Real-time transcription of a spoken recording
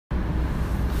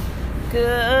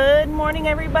Good morning,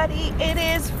 everybody. It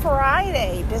is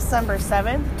Friday, December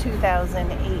 7th,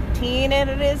 2018, and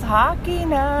it is hockey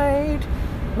night.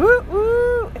 Woo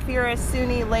woo! If you're a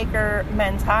SUNY Laker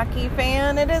men's hockey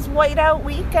fan, it is whiteout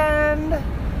weekend.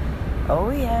 Oh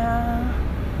yeah,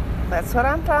 that's what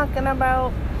I'm talking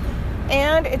about.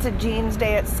 And it's a jeans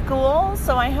day at school,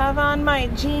 so I have on my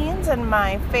jeans and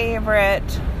my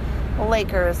favorite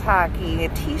Lakers hockey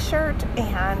t-shirt,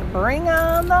 and bring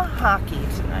on the hockey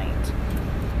tonight.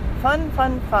 Fun.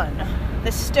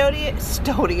 The studio.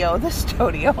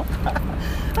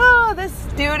 Oh, the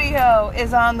studio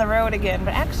is on the road again,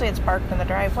 but actually it's parked in the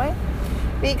driveway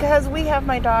because we have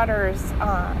my daughter's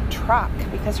truck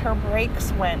because her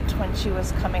brakes went when she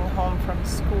was coming home from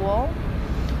school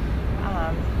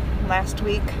last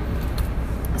week.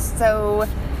 So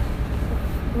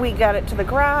we got it to the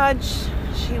garage.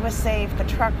 She was safe. The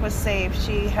truck was safe.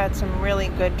 She had some really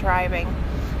good driving,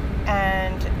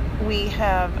 and we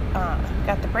have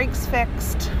got the brakes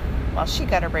fixed. Well, she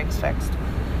got her brakes fixed.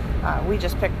 We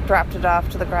just dropped it off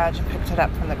to the garage and picked it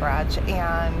up from the garage.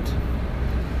 And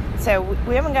so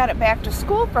we haven't got it back to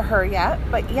school for her yet.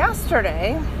 But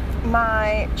yesterday,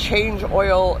 my change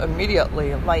oil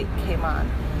immediately light came on.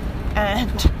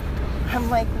 And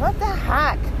I'm like, what the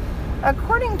heck?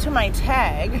 According to my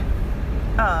tag,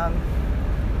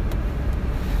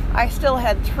 I still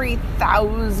had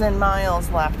 3,000 miles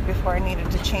left before I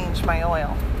needed to change my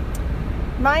oil.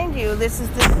 Mind you, this is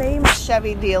the same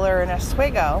Chevy dealer in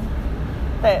Oswego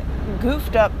that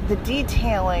goofed up the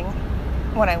detailing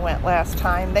when I went last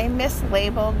time. They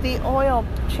mislabeled the oil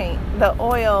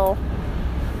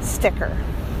sticker.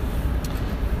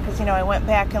 Because, I went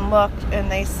back and looked,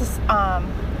 and they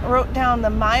wrote down the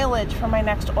mileage for my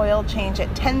next oil change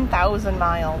at 10,000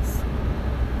 miles.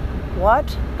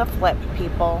 What the flip,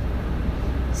 people.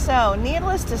 So,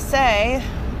 needless to say,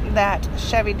 that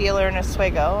Chevy dealer in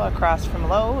Oswego across from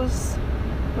Lowe's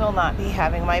will not be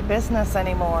having my business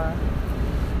anymore.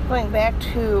 Going back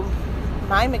to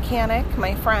my mechanic,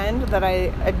 my friend that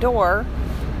I adore,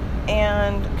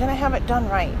 and gonna have it done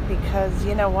right, because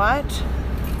you know what?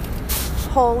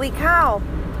 Holy cow.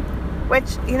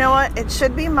 Which, you know what? It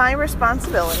should be my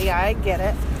responsibility. I get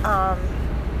it.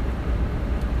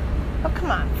 But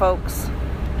come on, folks.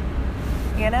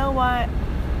 You know what?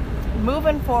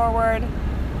 Moving forward,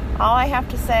 all I have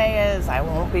to say is I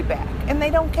won't be back. And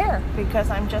they don't care because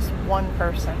I'm just one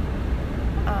person.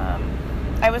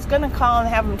 I was going to call and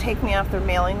have them take me off their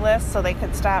mailing list so they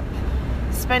could stop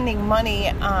spending money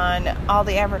on all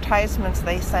the advertisements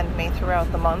they send me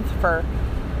throughout the month for,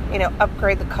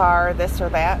 upgrade the car, this or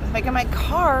that. Like, my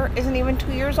car isn't even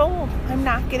 2 years old. I'm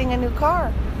not getting a new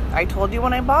car. I told you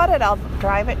when I bought it, I'll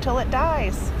drive it till it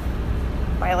dies.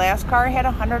 My last car had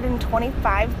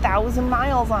 125,000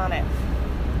 miles on it.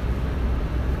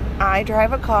 I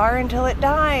drive a car until it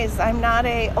dies. I'm not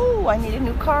I need a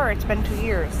new car. It's been 2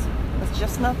 years. It's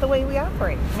just not the way we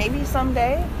operate. Maybe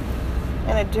someday,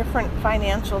 in a different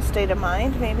financial state of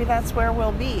mind, maybe that's where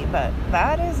we'll be. But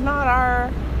that is not our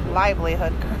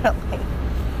livelihood currently.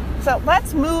 So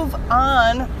let's move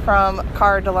on from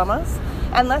car dilemmas.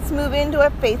 And let's move into a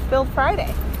Faith-Filled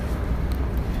Friday.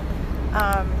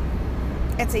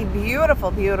 It's a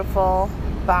beautiful, beautiful,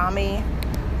 balmy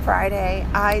Friday.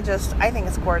 I think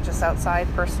it's gorgeous outside,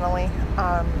 personally.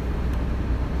 I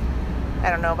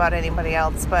don't know about anybody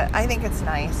else, but I think it's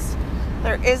nice.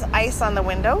 There is ice on the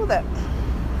window that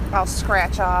I'll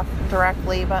scratch off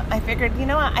directly, but I figured, you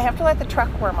know what? I have to let the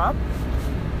truck warm up.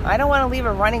 I don't want to leave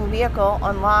a running vehicle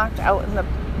unlocked out in the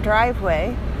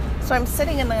driveway. So I'm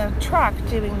sitting in the truck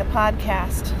doing the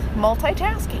podcast,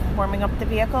 multitasking, warming up the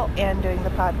vehicle and doing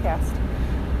the podcast.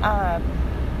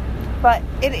 But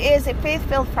it is a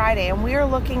Faith-Filled Friday, and we are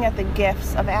looking at the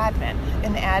gifts of Advent.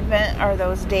 And Advent are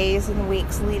those days and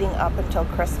weeks leading up until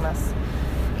Christmas.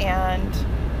 And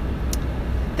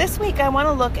this week I want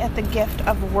to look at the gift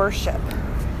of worship.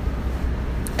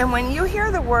 And when you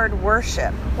hear the word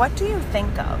worship, what do you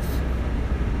think of?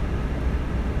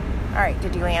 All right,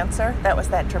 did you answer? That was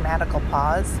that dramatical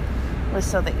pause, was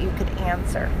so that you could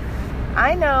answer.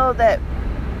 I know that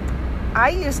I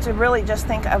used to really just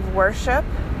think of worship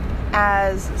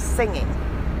as singing.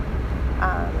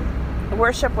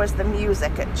 Worship was the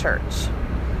music at church,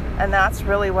 and that's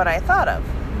really what I thought of.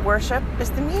 Worship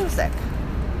is the music.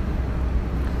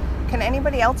 Can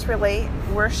anybody else relate?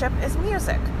 Worship is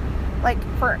music. Like,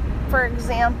 for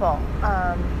example,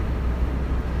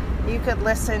 you could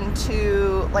listen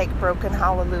to, like, Broken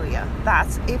Hallelujah.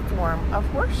 That's a form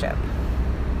of worship.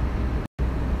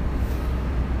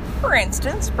 For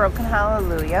instance, Broken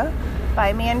Hallelujah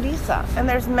by Mandisa. And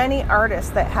there's many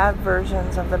artists that have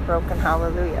versions of the Broken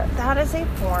Hallelujah. That is a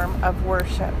form of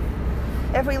worship.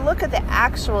 If we look at the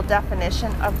actual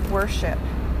definition of worship,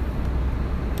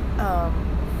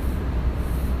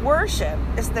 worship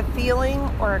is the feeling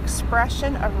or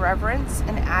expression of reverence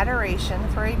and adoration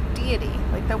for a deity,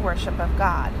 like the worship of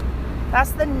God.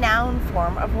 That's the noun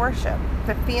form of worship,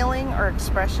 the feeling or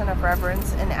expression of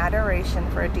reverence and adoration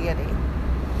for a deity.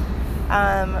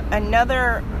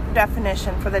 Another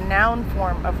definition for the noun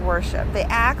form of worship: the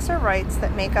acts or rites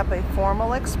that make up a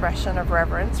formal expression of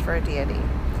reverence for a deity,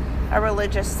 a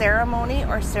religious ceremony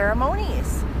or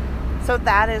ceremonies. So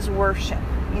that is worship.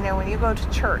 You know, when you go to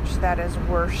church, that is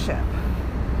worship.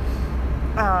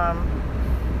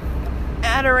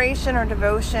 Adoration or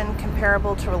devotion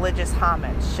comparable to religious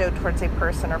homage, showed towards a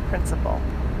person or principle.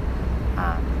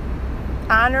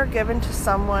 Honor given to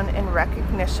someone in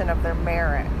recognition of their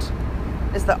merit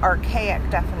is the archaic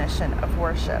definition of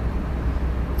worship.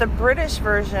 The British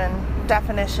version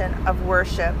definition of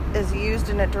worship is used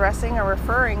in addressing or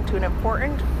referring to an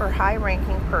important or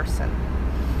high-ranking person.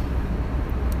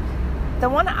 The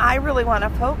one I really want to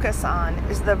focus on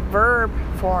is the verb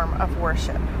form of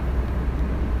worship.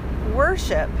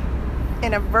 Worship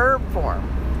in a verb form: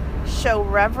 show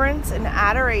reverence and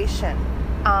adoration,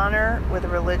 honor with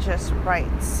religious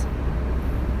rites.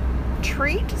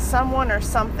 Treat someone or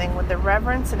something with the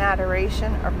reverence and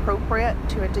adoration appropriate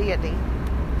to a deity.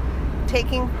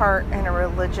 Taking part in a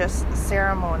religious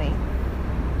ceremony.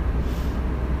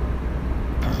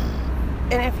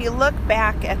 And if you look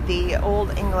back at the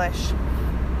Old English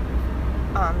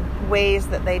ways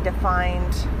that they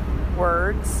defined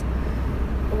words,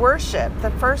 worship,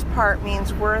 the first part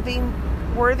means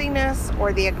worthiness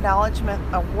or the acknowledgement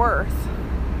of worth.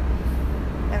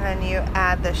 And then you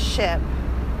add the ship,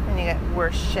 and you get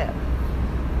worship.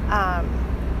 And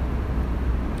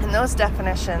those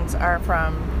definitions are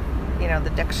from,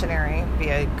 the dictionary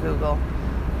via Google.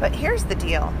 But here's the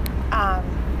deal.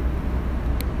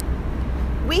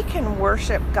 We can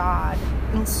worship God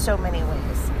in so many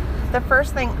ways. The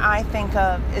first thing I think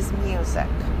of is music.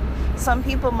 Some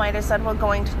people might have said, well,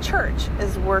 going to church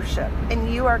is worship.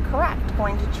 And you are correct.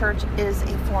 Going to church is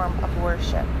a form of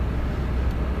worship.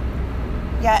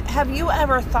 Yet, have you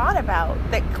ever thought about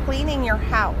that cleaning your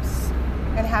house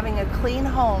and having a clean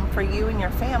home for you and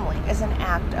your family is an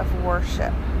act of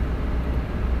worship?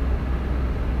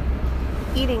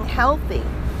 Eating healthy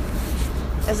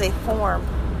is a form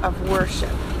of worship.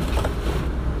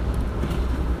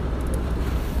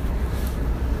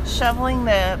 Shoveling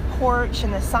the porch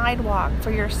and the sidewalk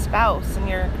for your spouse and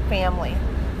your family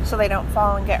so they don't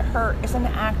fall and get hurt is an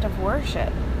act of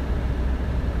worship.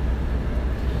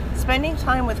 Spending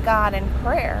time with God in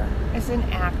prayer is an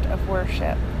act of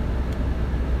worship.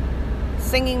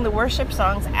 Singing the worship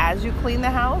songs as you clean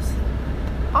the house,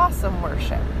 awesome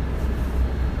worship.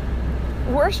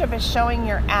 Worship is showing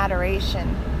your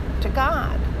adoration to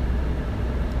God.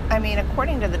 I mean,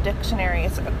 according to the dictionary,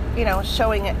 it's,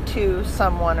 showing it to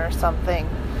someone or something.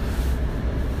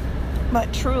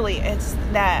 But truly, it's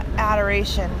that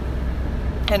adoration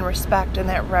and respect and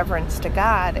that reverence to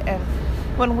God. And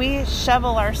when we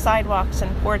shovel our sidewalks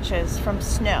and porches from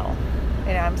snow,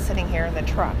 I'm sitting here in the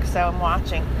truck, so I'm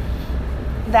watching.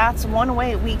 That's one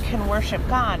way we can worship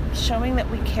God, showing that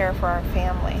we care for our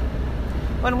family.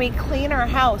 When we clean our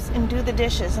house and do the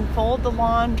dishes and fold the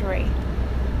laundry,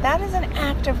 that is an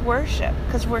act of worship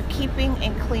because we're keeping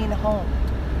a clean home.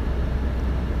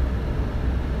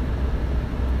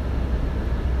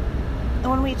 And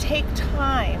when we take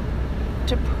time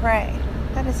to pray,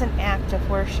 that is an act of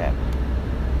worship.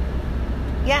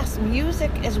 Yes,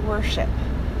 music is worship.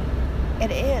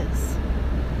 It is.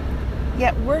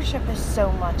 Yet worship is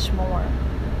so much more.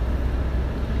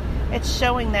 It's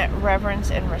showing that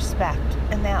reverence and respect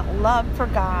and that love for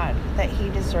God that He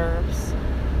deserves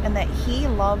and that He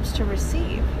loves to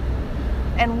receive.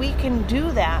 And we can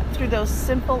do that through those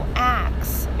simple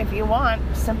acts, if you want,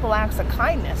 simple acts of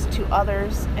kindness to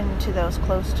others and to those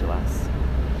close to us.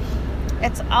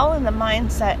 It's all in the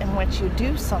mindset in which you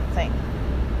do something.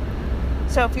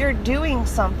 So if you're doing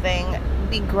something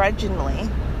begrudgingly,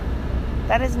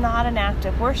 that is not an act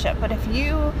of worship. But if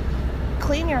you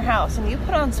clean your house and you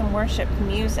put on some worship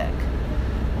music,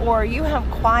 or you have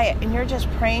quiet and you're just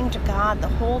praying to God the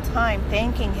whole time,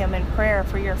 thanking Him in prayer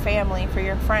for your family, for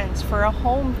your friends, for a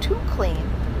home to clean,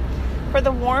 for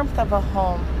the warmth of a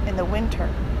home in the winter,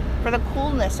 for the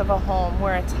coolness of a home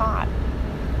where it's hot,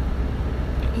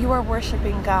 you are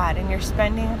worshiping God and you're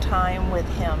spending time with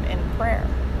Him in prayer.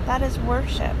 That is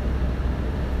worship.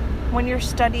 When you're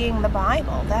studying the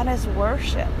Bible, that is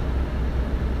worship.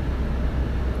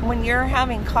 when you're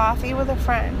having coffee with a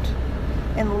friend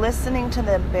and listening to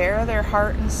them bare their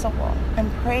heart and soul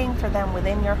and praying for them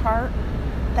within your heart,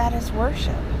 that is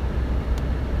worship.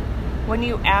 When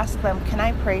you ask them, can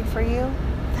I pray for you?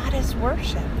 That is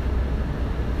worship.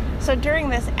 So during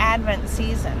this Advent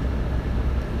season,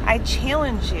 I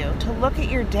challenge you to look at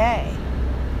your day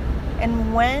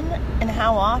and when and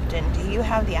how often do you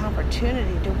have the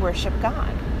opportunity to worship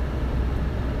God?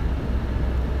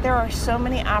 There are so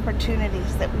many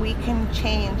opportunities that we can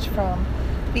change from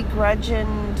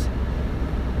begrudging,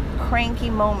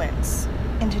 cranky moments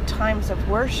into times of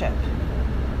worship,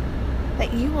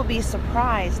 that you will be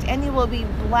surprised and you will be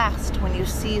blessed when you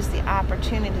seize the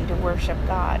opportunity to worship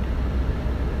God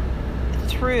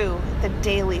through the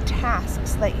daily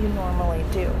tasks that you normally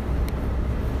do.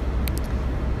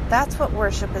 That's what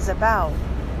worship is about.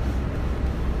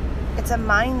 It's a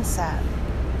mindset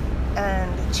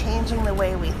and changing the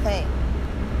way we think.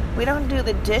 We don't do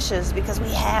the dishes because we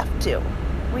have to.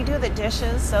 We do the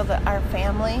dishes so that our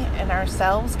family and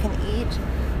ourselves can eat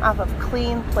off of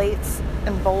clean plates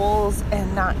and bowls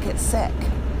and not get sick.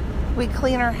 We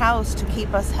clean our house to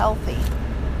keep us healthy.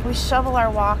 We shovel our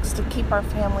walks to keep our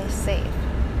family safe.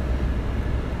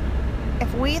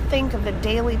 If we think of the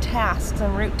daily tasks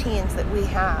and routines that we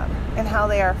have and how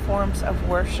they are forms of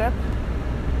worship,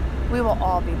 we will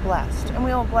all be blessed, and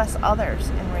we will bless others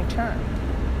in return.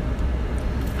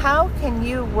 How can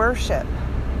you worship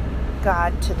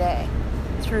God today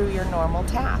through your normal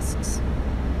tasks?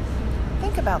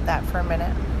 Think about that for a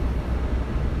minute.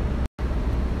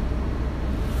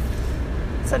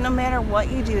 So no matter what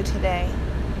you do today,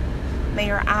 may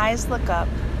your eyes look up,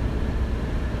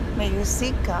 may you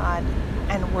seek God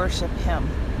and worship Him.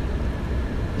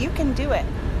 You can do it,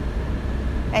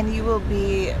 and you will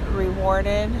be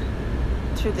rewarded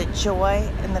through the joy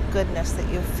and the goodness that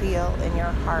you feel in your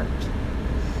heart.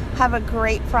 Have a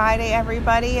great Friday,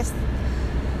 everybody,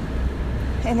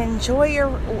 and enjoy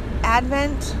your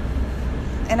Advent.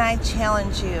 And I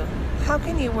challenge you, how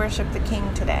can you worship the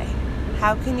King today?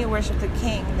 How can you worship the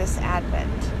King this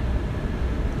Advent?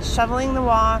 Shoveling the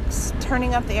walks,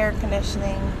 turning up the air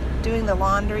conditioning, doing the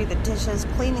laundry, the dishes,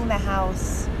 cleaning the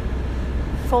house,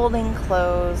 folding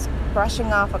clothes,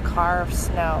 brushing off a car of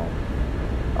snow,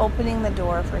 opening the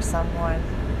door for someone,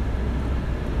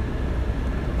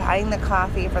 buying the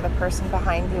coffee for the person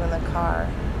behind you in the car,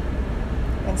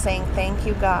 and saying, thank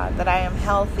you, God, that I am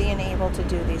healthy and able to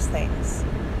do these things.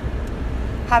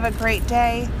 Have a great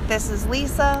day. This is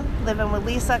Lisa, Living with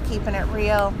Lisa, keeping it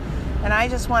real. And I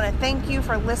just want to thank you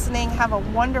for listening. Have a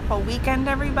wonderful weekend,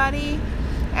 everybody.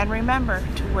 And remember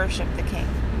to worship the King.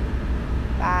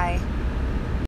 Bye.